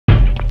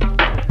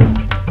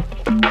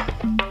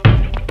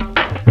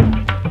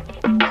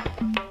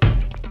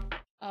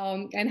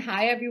And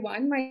hi,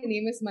 everyone. My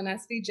name is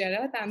Manasvi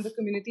Jerath. I'm the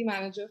community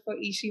manager for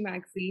eShe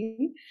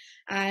magazine.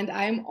 And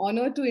I'm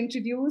honored to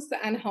introduce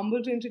and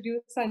humbled to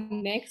introduce our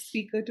next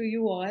speaker to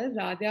you all,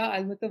 Radhya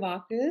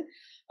Almutawakel.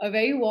 A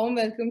very warm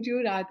welcome to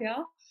you,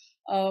 Radhya.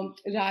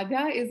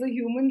 Radhya is a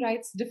human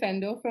rights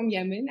defender from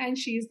Yemen, and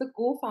she is the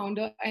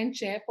co-founder and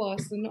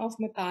chairperson of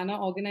Matana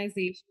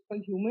Organization for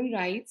Human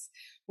Rights,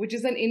 which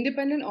is an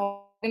independent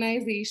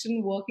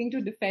organization working to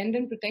defend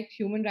and protect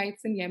human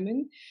rights in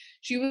Yemen.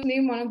 She was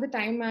named one of the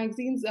Time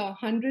magazine's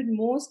 100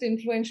 most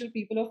influential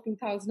people of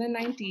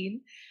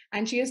 2019,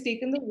 and she has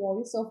taken the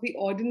voice of the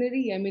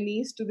ordinary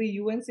Yemenis to the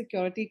UN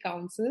Security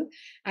Council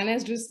and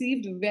has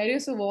received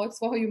various awards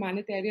for her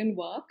humanitarian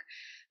work.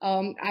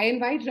 I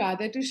invite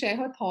Radha to share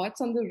her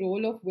thoughts on the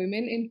role of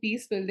women in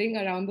peace building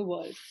around the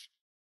world.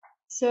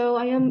 So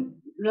I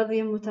am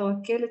Radhya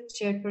Almutawakel,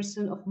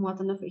 chairperson of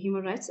Matana for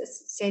Human Rights.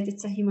 As said,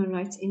 it's a human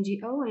rights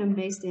NGO. I am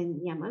based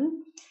in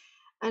Yemen.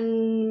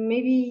 And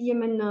maybe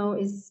Yemen now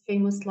is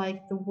famous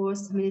like the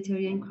worst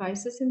humanitarian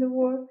crisis in the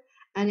world.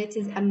 And it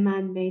is a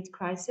man-made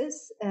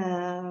crisis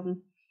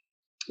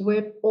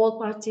where all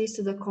parties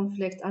to the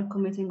conflict are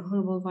committing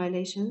horrible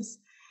violations.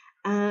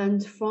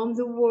 And from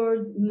the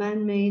word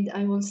man-made,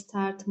 I will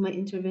start my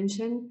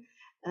intervention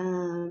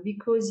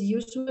because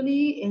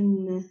usually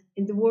in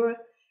the war,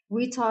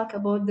 we talk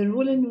about the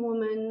role in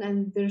women,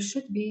 and there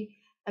should be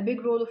a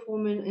big role of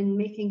women in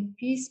making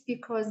peace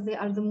because they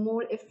are the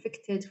more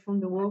affected from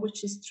the war,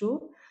 which is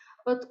true.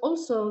 But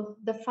also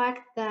the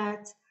fact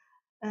that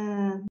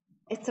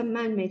it's a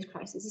man-made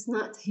crisis. It's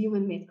not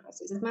human-made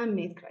crisis. It's a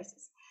man-made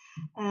crisis.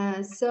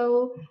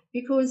 So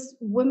because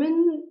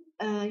women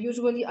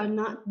usually are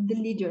not the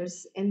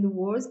leaders in the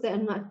wars, they are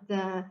not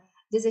the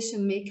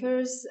decision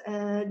makers.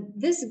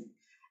 This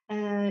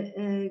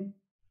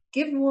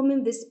give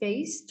women the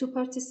space to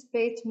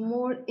participate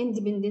more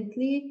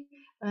independently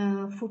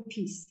for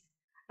peace.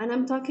 And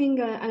I'm talking,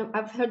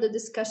 I've heard a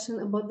discussion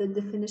about the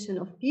definition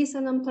of peace,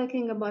 and I'm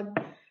talking about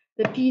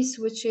the peace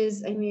which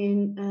is,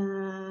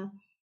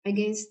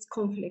 against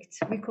conflict,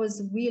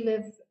 because we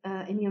live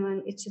in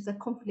Yemen, which is a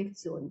conflict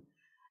zone.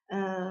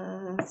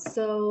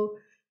 So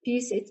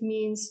peace, it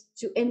means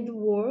to end the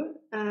war,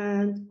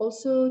 and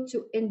also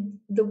to end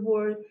the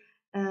war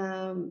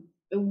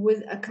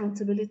with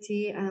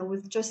accountability,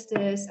 with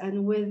justice,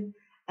 and with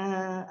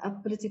a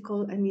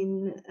political,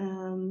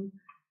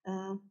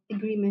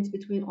 agreement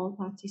between all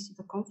parties to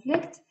the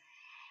conflict.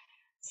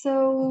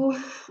 So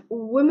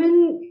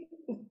women,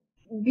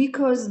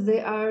 because they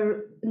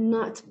are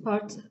not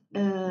part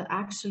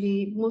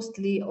actually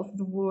mostly of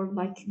the war,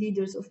 like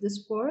leaders of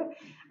this war,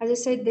 as I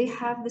said, they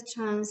have the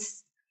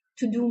chance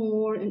to do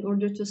more in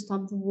order to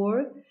stop the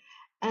war,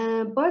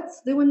 but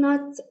they will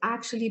not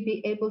actually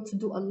be able to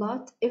do a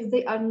lot if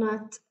they are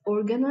not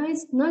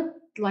organized, not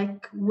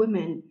like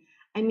women,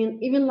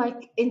 even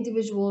like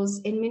individuals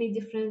in many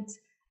different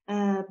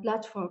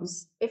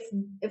platforms. If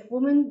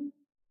women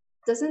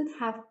doesn't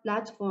have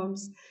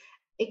platforms,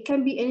 it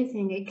can be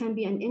anything. It can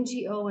be an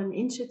NGO, an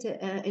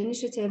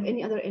initiative,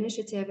 any other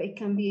initiative. It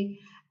can be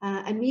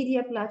a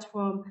media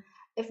platform.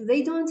 If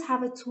they don't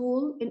have a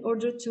tool in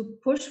order to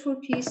push for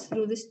peace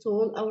through this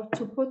tool, or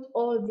to put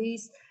all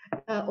these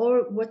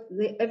or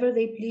whatever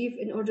they believe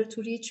in order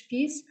to reach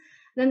peace,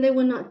 then they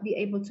will not be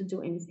able to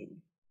do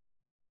anything.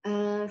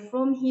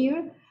 From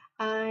here,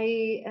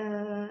 I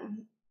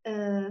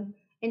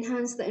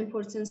enhance the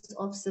importance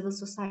of civil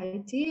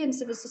society, and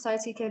civil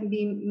society can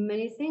be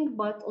many things,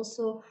 but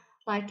also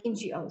like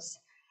NGOs.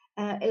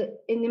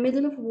 In the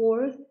middle of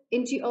war,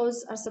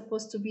 NGOs are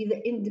supposed to be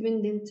the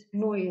independent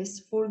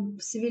voice for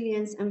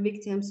civilians and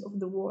victims of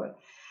the war.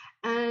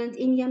 And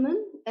in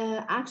Yemen,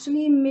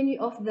 actually, many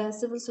of the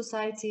civil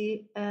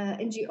society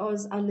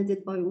NGOs are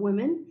led by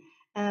women,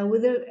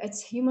 whether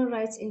it's human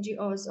rights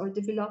NGOs or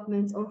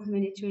development or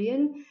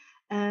humanitarian.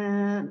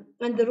 And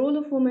the role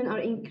of women are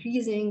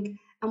increasing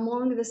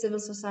among the civil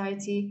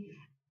society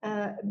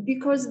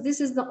because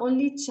this is the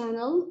only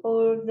channel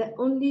or the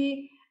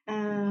only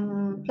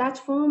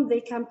platform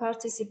they can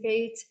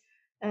participate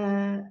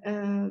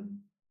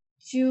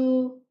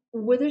to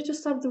whether to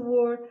stop the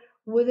war,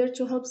 whether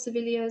to help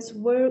civilians,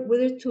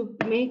 whether to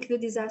make the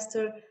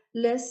disaster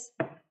less.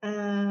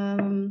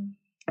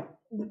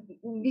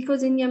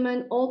 Because in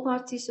Yemen, all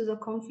parties to the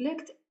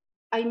conflict,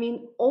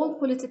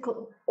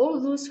 all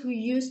those who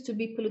used to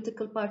be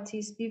political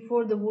parties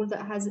before the war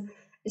that has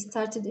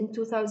started in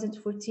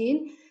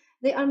 2014,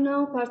 they are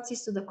now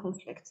parties to the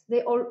conflict.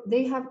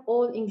 They have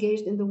all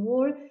engaged in the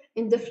war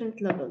in different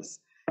levels.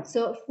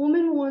 So if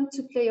women want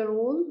to play a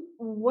role,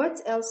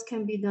 what else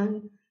can be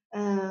done?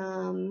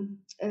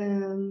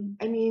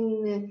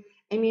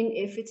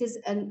 If it is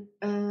an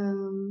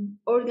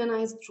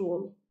organized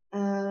role,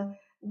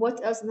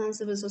 what else than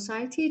civil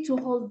society to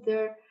hold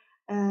their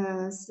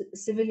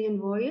civilian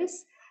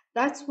voice?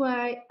 That's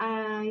why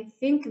I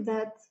think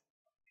that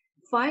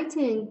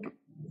fighting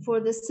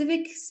for the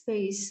civic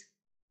space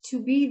to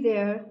be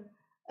there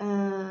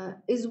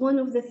is one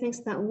of the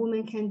things that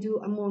women can do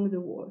among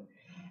the war.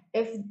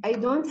 If I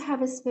don't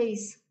have a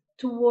space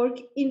to work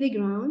in the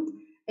ground,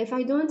 If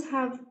I don't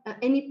have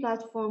any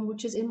platform,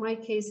 which is in my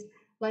case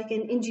like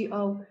an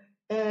NGO,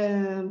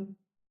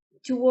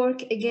 to work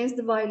against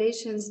the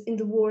violations in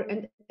the war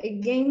and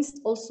against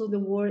also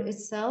the war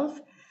itself,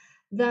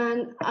 then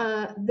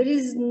there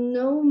is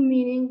no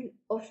meaning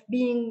of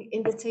being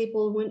in the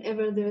table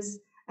whenever there's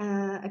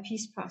a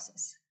peace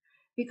process.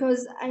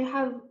 Because I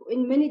have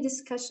in many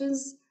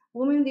discussions,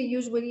 women, they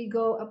usually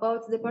go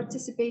about the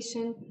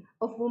participation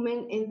of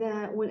women in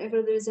the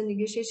whenever there is a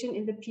negotiation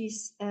in the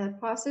peace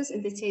process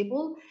in the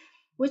table,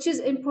 which is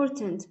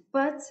important.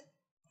 But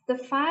the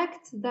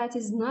fact that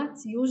is not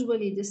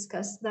usually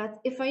discussed, that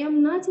if I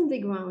am not in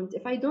the ground,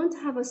 if I don't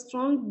have a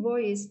strong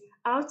voice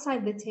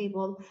outside the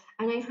table,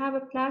 and I have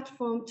a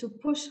platform to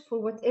push for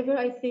whatever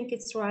I think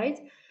it's right,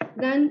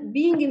 then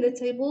being in the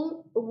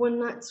table will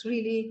not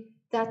really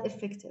that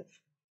effective.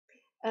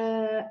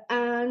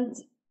 And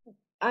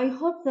I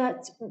hope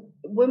that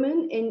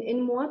women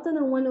in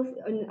Muatana, one of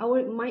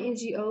in my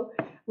NGO,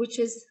 which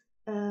is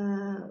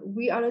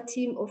we are a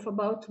team of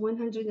about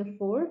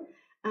 104,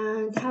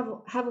 and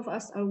half of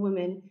us are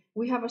women.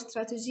 We have a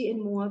strategy in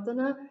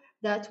Muatana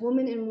that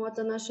women in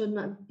Muatana should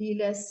not be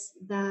less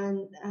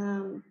than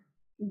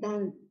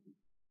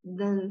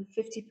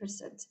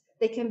 50%.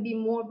 They can be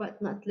more,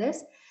 but not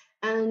less.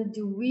 And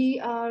we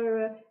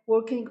are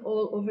working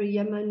all over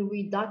Yemen.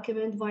 We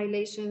document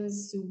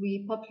violations, we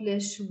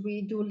publish,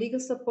 we do legal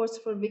supports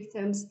for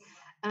victims,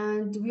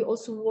 and we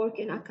also work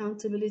in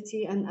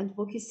accountability and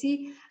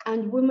advocacy.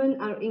 And women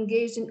are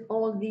engaged in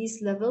all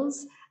these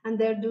levels, and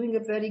they're doing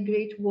a very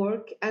great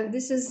work. And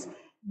this is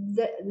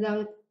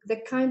the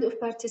kind of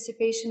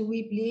participation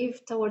we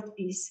believe toward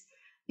peace,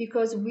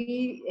 because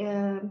we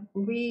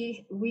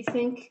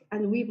think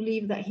and we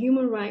believe that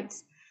human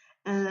rights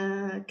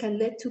can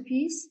lead to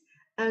peace,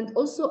 and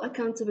also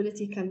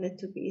accountability can lead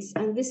to peace.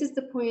 And this is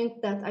the point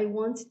that I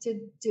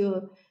wanted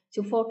to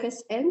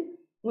focus in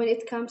when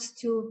it comes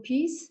to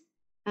peace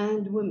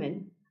and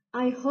women.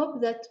 I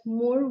hope that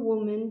more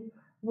women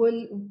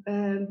will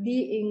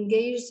be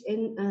engaged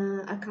in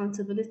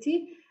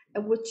accountability,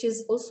 which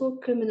is also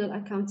criminal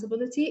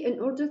accountability, in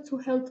order to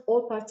hold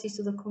all parties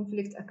to the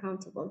conflict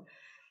accountable.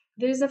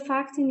 There is a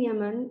fact in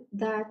Yemen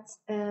that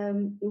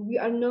we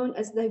are known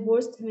as the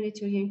worst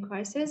humanitarian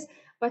crisis,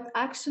 but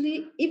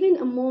actually, even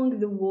among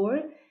the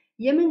war,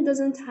 Yemen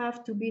doesn't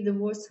have to be the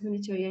worst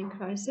humanitarian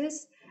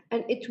crisis,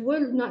 and it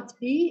will not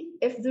be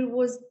if there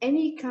was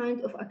any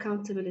kind of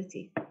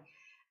accountability.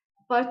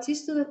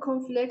 Parties to the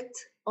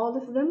conflict, all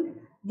of them,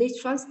 they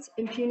trust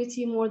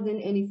impunity more than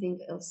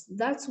anything else.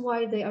 That's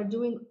why they are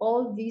doing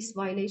all these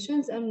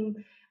violations,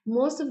 and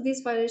most of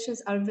these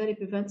violations are very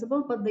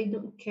preventable, but they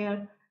don't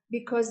care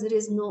because there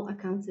is no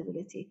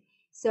accountability.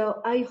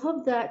 So I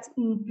hope that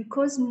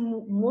because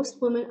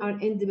most women are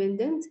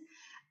independent,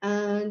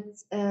 and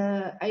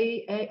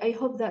I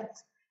hope that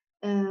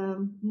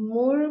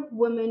more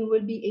women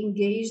will be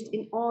engaged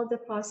in all the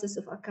process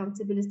of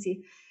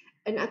accountability.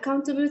 And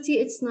accountability,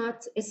 it's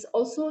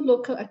also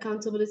local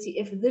accountability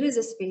if there is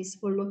a space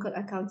for local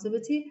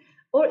accountability,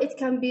 or it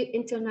can be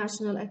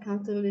international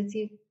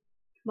accountability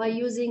by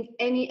using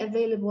any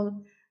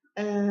available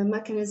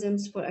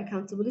mechanisms for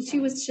accountability,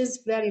 which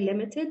is very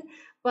limited.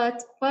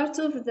 But part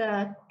of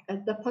the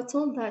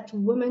battle that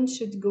women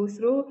should go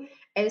through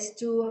is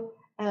to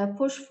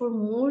push for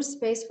more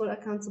space for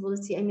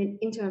accountability, I mean,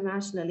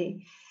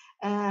 internationally.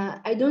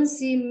 I don't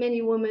see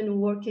many women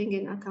working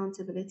in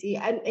accountability,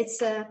 and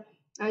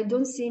I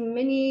don't see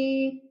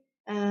many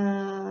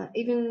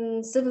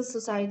even civil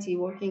society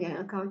working in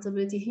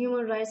accountability.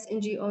 Human rights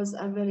NGOs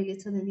are very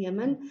little in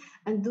Yemen,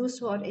 and those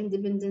who are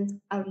independent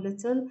are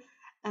little.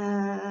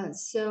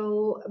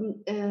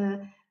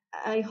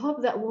 I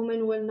hope that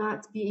women will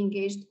not be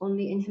engaged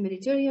only in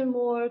humanitarian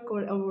work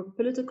or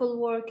political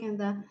work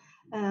and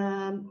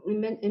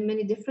in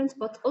many different,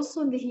 but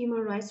also in the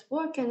human rights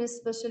work, and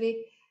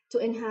especially to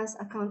enhance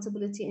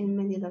accountability in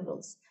many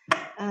levels.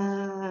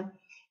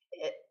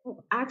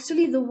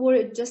 Actually, the war,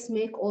 it just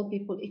make all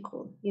people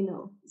equal, you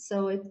know.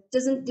 So it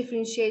doesn't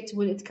differentiate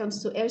when it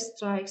comes to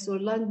airstrikes or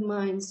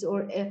landmines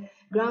or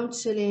ground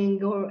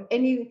chilling or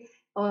any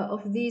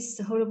of these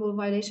horrible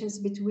violations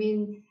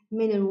between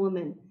men and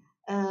women.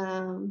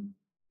 And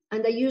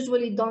I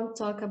usually don't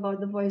talk about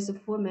the voice of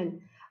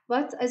women.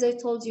 But as I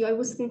told you, I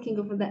was thinking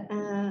of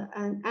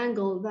an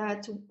angle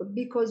that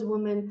because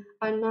women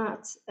are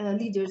not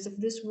leaders of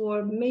this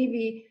war,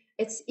 maybe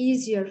it's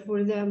easier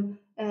for them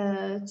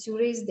to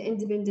raise the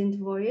independent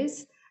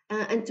voice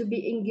and to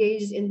be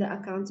engaged in the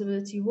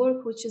accountability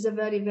work, which is a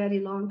very, very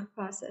long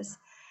process.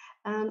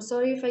 I'm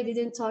sorry if I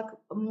didn't talk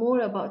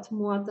more about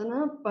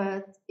Muatana,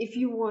 but if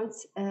you want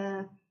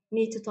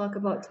me to talk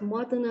about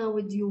Muatana,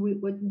 what do we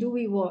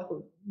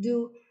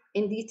do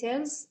in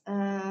details,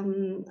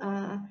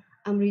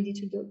 I'm ready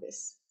to do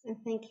this. And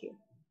thank you.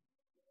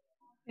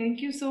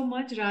 Thank you so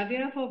much,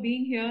 Radhya, for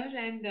being here.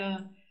 And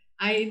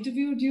I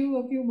interviewed you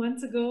a few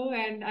months ago,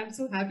 and I'm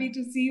so happy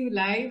to see you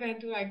live and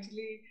to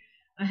actually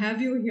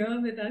have you here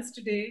with us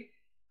today.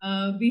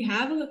 We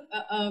have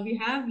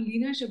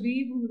Lina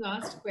Shabib, who's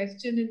asked a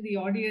question in the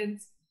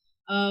audience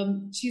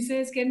She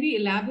says, can we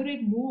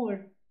elaborate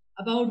more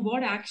about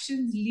what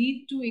actions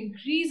lead to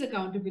increase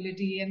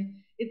accountability? And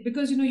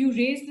because you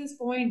raised this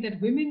point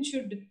that women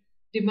should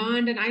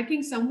demand, and I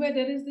think somewhere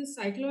there is this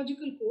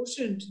psychological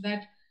quotient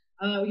that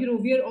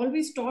we are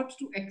always taught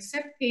to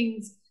accept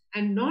things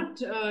and not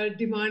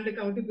demand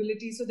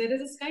accountability. So there is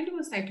this kind of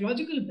a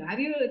psychological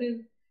barrier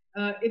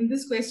in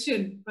this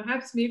question.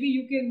 Perhaps maybe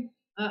you can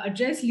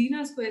address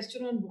Leena's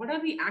question on what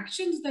are the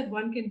actions that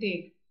one can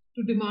take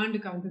to demand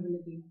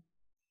accountability.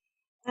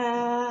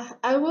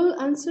 I will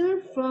answer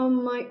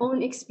from my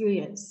own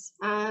experience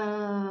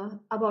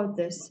about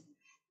this.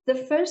 The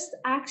first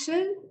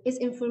action is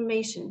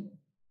information.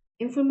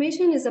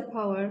 Information is a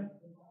power,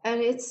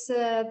 and it's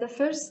the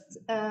first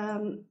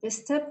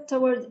step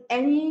toward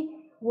any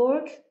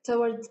work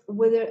toward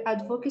whether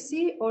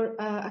advocacy or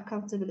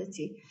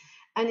accountability.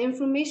 And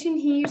information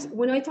here,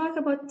 when I talk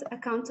about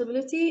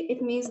accountability,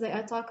 it means that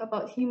I talk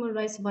about human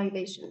rights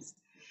violations.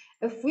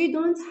 If we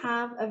don't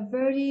have a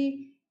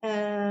very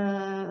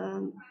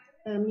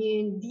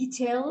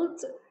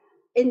detailed,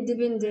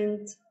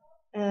 independent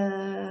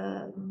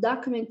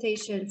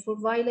documentation for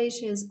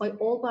violations by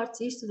all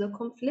parties to the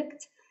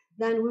conflict,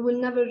 then we will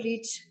never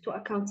reach to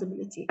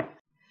accountability.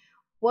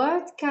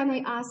 What can I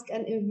ask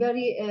a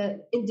very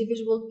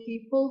individual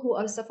people who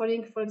are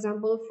suffering, for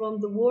example, from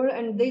the war,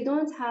 and they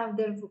don't have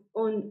their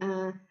own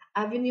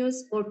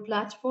avenues or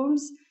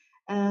platforms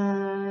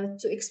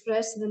to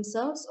express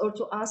themselves or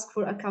to ask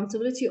for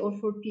accountability or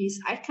for peace?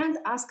 I can't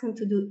ask them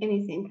to do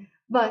anything.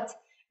 But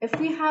if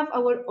we have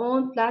our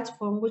own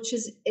platform, which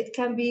is, it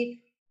can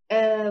be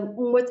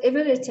whatever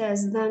it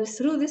is, then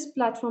through this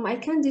platform, I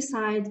can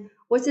decide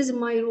what is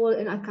my role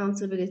in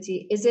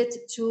accountability. Is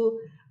it to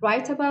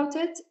write about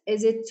it?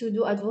 Is it to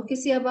do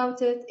advocacy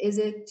about it? Is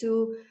it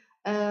to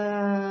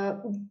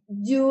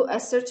do a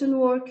certain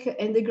work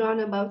in the ground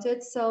about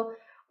it? So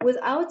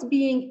without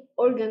being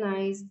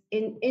organized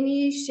in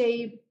any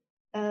shape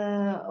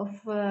or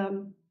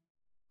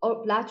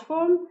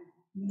platform,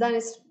 then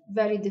it's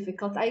very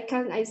difficult.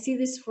 I see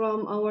this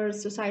from our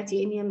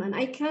society in Yemen.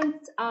 I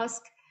can't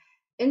ask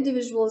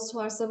individuals who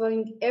are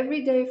suffering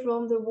every day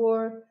from the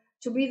war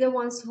to be the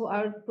ones who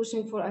are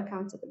pushing for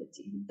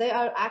accountability. They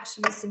are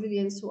actually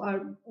civilians who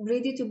are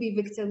ready to be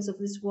victims of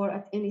this war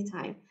at any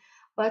time.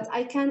 But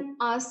I can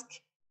ask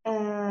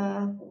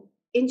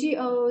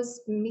NGOs,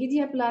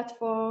 media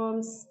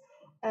platforms,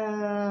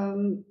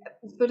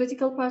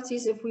 political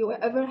parties, if we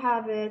ever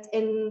have it,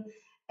 in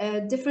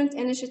different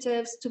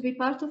initiatives, to be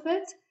part of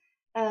it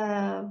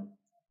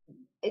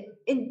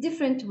in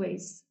different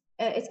ways.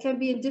 It can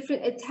be in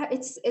different.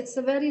 It's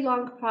a very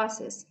long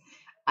process.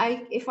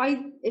 If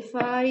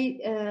I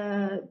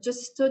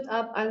just stood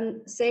up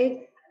and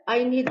said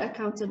I need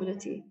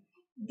accountability,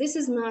 this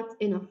is not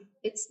enough.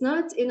 It's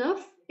not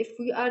enough if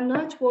we are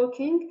not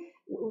working,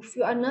 if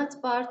we are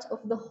not part of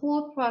the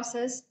whole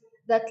process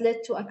that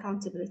led to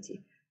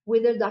accountability,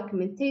 whether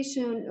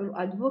documentation or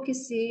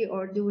advocacy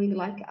or doing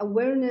like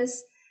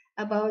awareness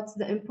about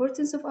the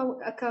importance of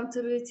our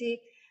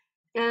accountability.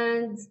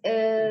 And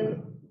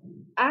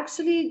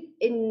actually,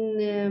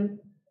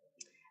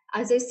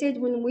 as I said,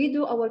 when we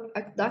do our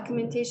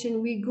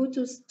documentation, we go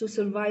to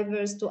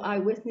survivors, to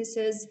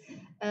eyewitnesses,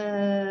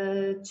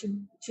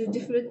 to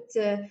different,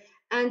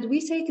 and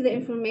we take the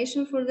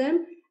information for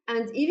them.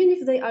 And even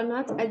if they are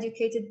not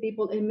educated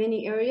people in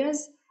many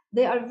areas,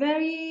 they are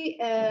very.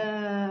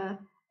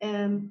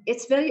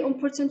 It's very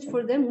important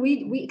for them.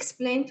 We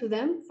explain to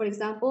them, for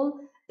example,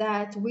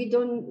 that we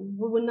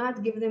will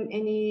not give them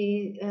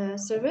any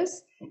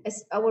service.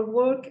 As our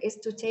work is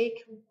to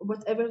take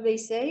whatever they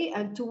say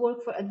and to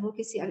work for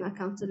advocacy and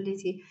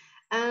accountability.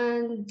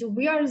 And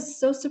we are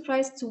so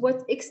surprised to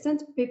what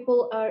extent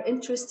people are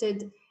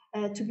interested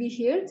to be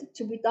heard,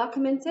 to be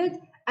documented,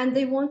 and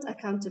they want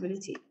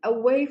accountability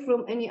away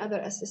from any other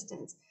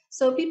assistance.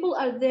 So people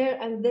are there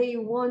and they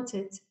want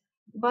it,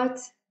 but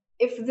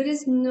if there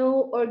is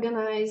no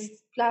organized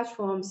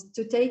platforms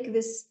to take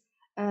this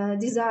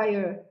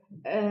desire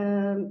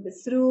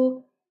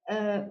through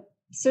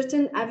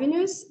certain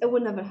avenues, it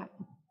will never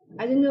happen.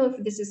 I don't know if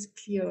this is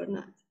clear or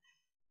not.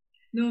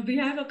 No, we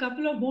have a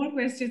couple of more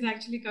questions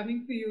actually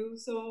coming for you.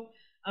 So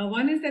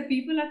one is that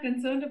people are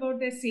concerned about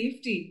their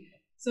safety.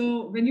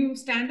 So when you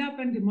stand up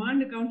and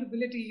demand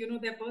accountability,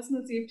 their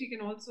personal safety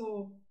can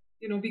also,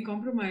 be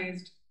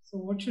compromised. So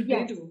what should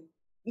they do?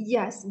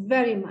 Yes,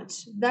 very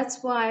much.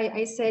 That's why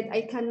I said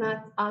I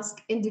cannot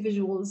ask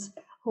individuals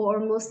who are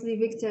mostly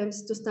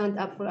victims to stand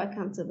up for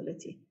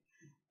accountability.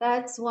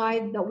 That's why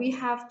that we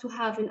have to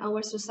have in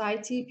our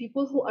society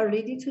people who are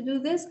ready to do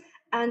this,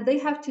 and they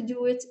have to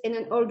do it in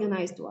an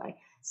organized way.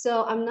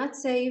 So I'm not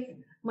safe,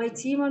 my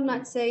team are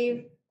not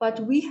safe, but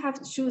we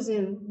have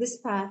chosen this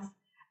path,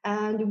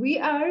 and we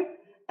are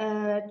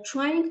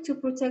trying to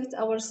protect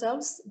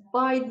ourselves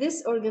by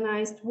this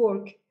organized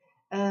work.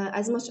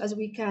 As much as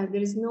we can.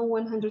 There is no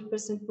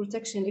 100%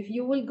 protection. If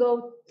you will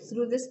go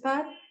through this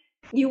path,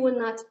 you will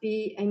not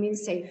be,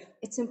 safe.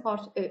 It's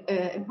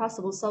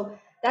impossible. So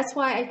that's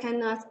why I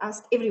cannot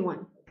ask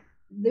everyone.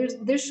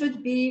 There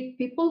should be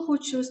people who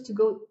choose to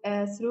go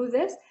through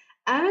this,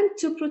 and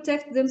to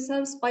protect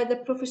themselves by the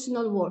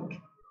professional work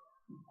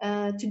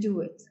to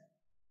do it.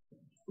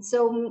 So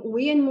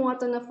we in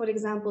Muwatana, for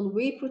example,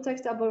 we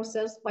protect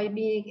ourselves by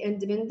being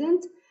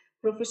independent,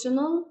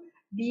 professional,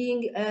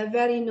 being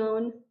very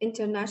known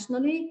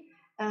internationally,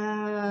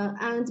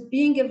 and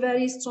being a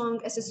very strong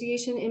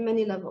association in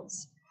many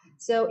levels.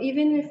 So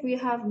even if we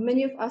have,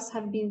 many of us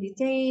have been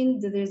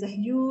detained, there's a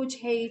huge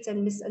hate and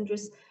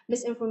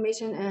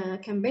misinformation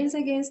campaigns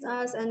against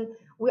us, and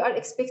we are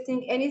expecting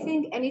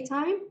anything,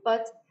 anytime.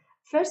 But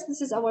first,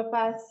 this is our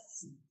path.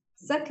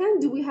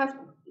 Second, we have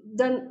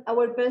done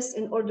our best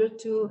in order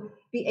to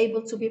be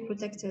able to be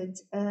protected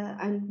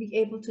and be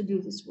able to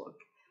do this work.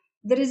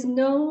 There is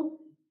no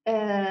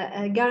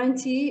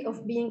guarantee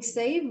of being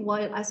safe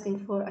while asking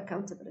for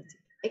accountability.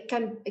 It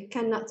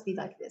cannot be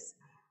like this.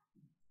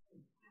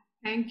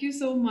 Thank you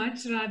so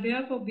much, Radhya,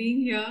 for being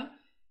here.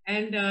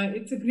 And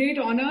it's a great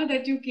honor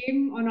that you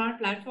came on our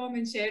platform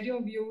and shared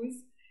your views.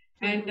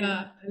 And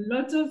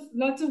lots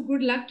of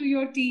good luck to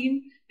your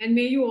team. And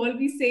may you all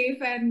be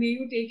safe, and may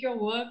you take your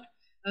work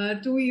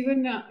to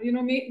even,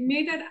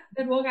 may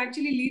that work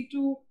actually lead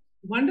to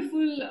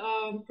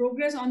wonderful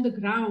progress on the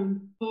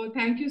ground. So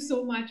thank you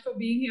so much for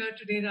being here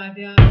today,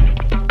 Radhya.